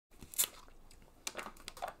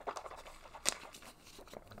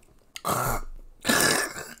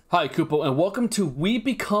Hi, Kupo, and welcome to We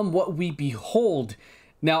Become What We Behold.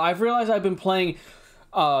 Now, I've realized I've been playing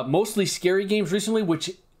mostly scary games recently,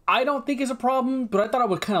 which I don't think is a problem, but I thought I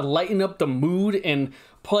would kind of lighten up the mood and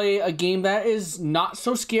play a game that is not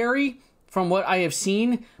so scary from what I have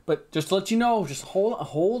seen. But just to let you know, just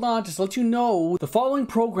hold on, just to let you know, the following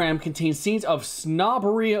program contains scenes of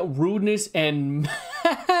snobbery, rudeness, and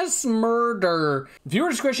mass murder. Viewer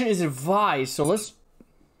discretion is advised, so let's...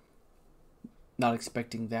 Not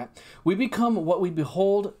expecting that. We become what we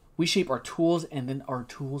behold. We shape our tools, and then our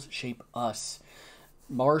tools shape us.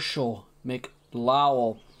 Marshall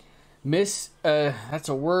McLowell. Miss, that's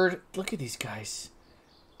a word. Look at these guys.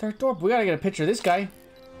 They're adorable. We gotta get a picture of this guy.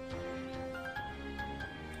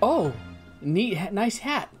 Oh, neat, nice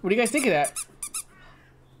hat. What do you guys think of that?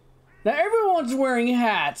 Now everyone's wearing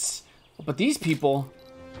hats, but these people,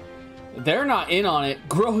 they're not in on it.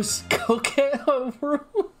 Gross. Okay.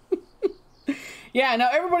 Yeah, now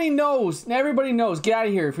everybody knows. Now everybody knows. Get out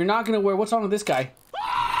of here. If you're not gonna wear, what's wrong with this guy?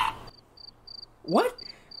 What?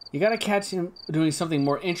 You gotta catch him doing something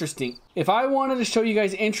more interesting. If I wanted to show you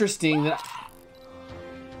guys interesting, then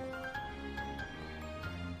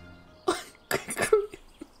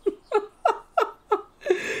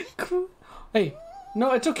hey,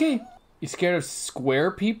 no, it's okay. You scared of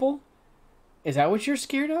square people? Is that what you're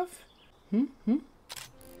scared of?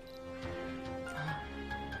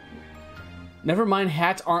 Never mind,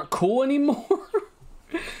 hats aren't cool anymore.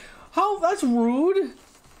 How? That's rude.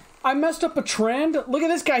 I messed up a trend. Look at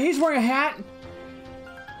this guy. He's wearing a hat.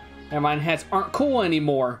 Never mind, hats aren't cool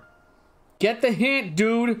anymore. Get the hint,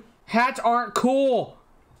 dude. Hats aren't cool.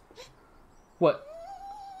 What?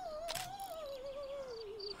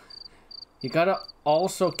 You gotta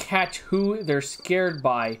also catch who they're scared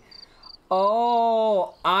by.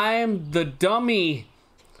 Oh, I'm the dummy.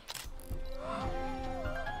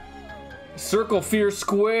 Circle fear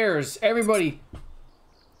squares. Everybody.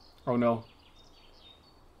 Oh no.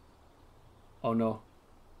 Oh no.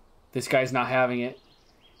 This guy's not having it.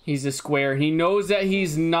 He's a square. He knows that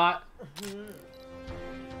he's not.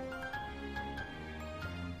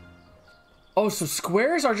 Oh, so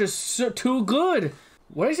squares are just so too good.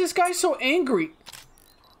 Why is this guy so angry?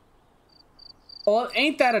 Oh,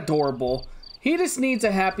 ain't that adorable? He just needs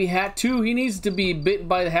a happy hat too. He needs to be bitten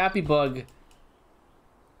by the happy bug.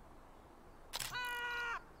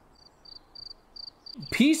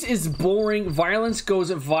 Peace is boring, violence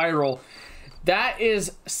goes viral. That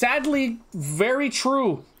is sadly very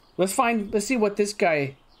true. Let's see what this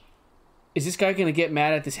guy... Is this guy gonna get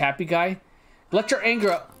mad at this happy guy? Let your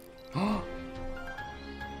anger out.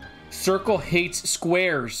 Circle hates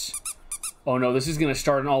squares. Oh no, this is gonna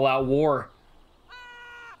start an all-out war.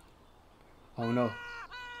 Oh no.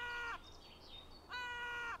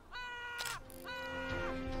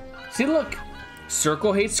 See, look.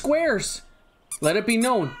 Circle hates squares. Let it be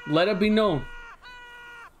known. Let it be known.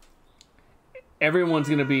 Everyone's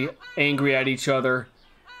gonna be angry at each other.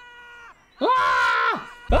 Ah!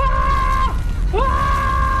 Ah!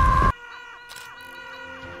 Ah!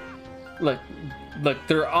 Look,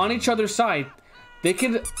 they're on each other's side. They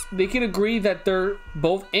can agree that they're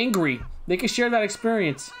both angry. They can share that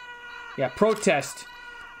experience. Yeah, protest.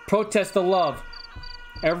 Protest the love.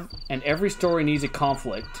 And every story needs a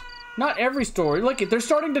conflict. Not every story. Look, they're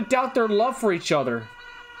starting to doubt their love for each other.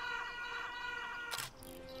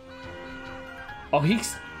 Oh,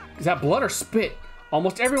 is that blood or spit?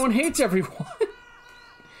 Almost everyone hates everyone.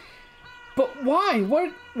 But why?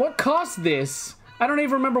 What caused this? I don't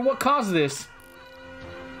even remember what caused this.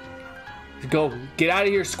 Go. Get out of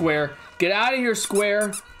here, square. Get out of here,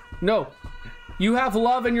 square. No. You have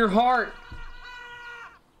love in your heart.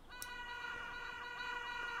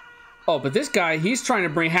 Oh, but this guy, he's trying to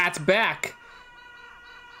bring hats back.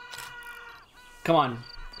 Come on.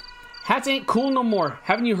 Hats ain't cool no more.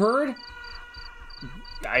 Haven't you heard?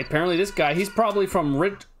 Apparently this guy, he's probably from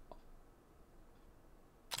rich...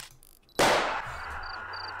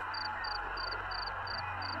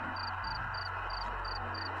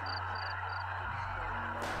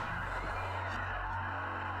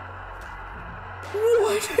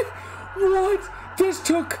 What? What? This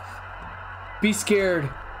took... Be scared.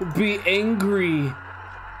 Be angry.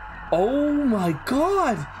 Oh my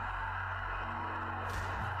god.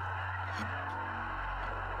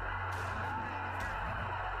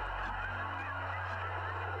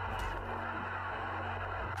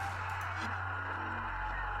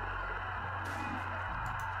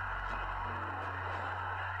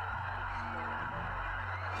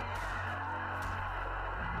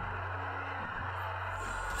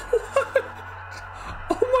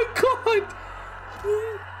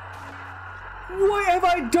 What? have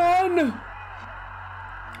I done?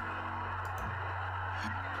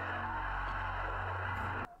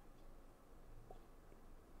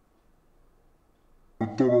 I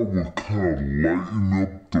thought I would kind of lighten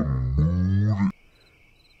up the mood.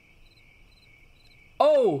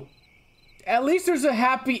 Oh, at least there's a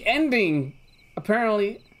happy ending,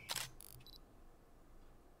 apparently.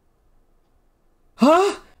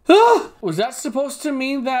 Huh? Huh? Was that supposed to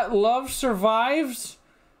mean that love survives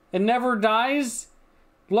and never dies?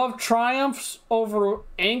 Love triumphs over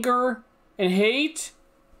anger and hate?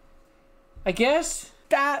 I guess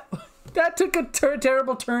that took a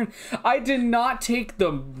terrible turn. I did not take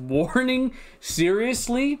the warning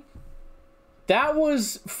seriously. That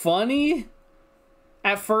was funny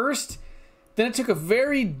at first. Then it took a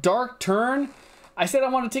very dark turn. I said I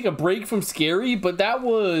want to take a break from scary, but that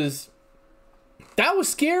was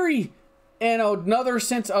scary in another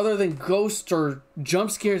sense other than ghosts or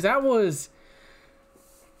jump scares.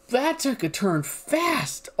 That took a turn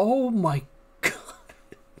fast. Oh my god.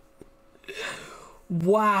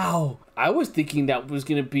 Wow. I was thinking that was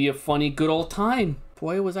going to be a funny good old time.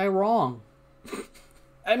 Boy, was I wrong.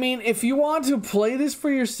 I mean, if you want to play this for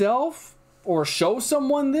yourself or show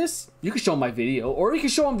someone this, you can show them my video or you can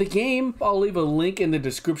show them the game. I'll leave a link in the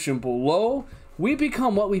description below. We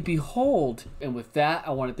become what we behold. And with that,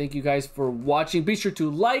 I want to thank you guys for watching. Be sure to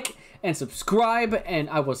like and subscribe, and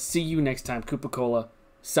I will see you next time. KupoCola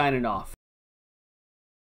signing off.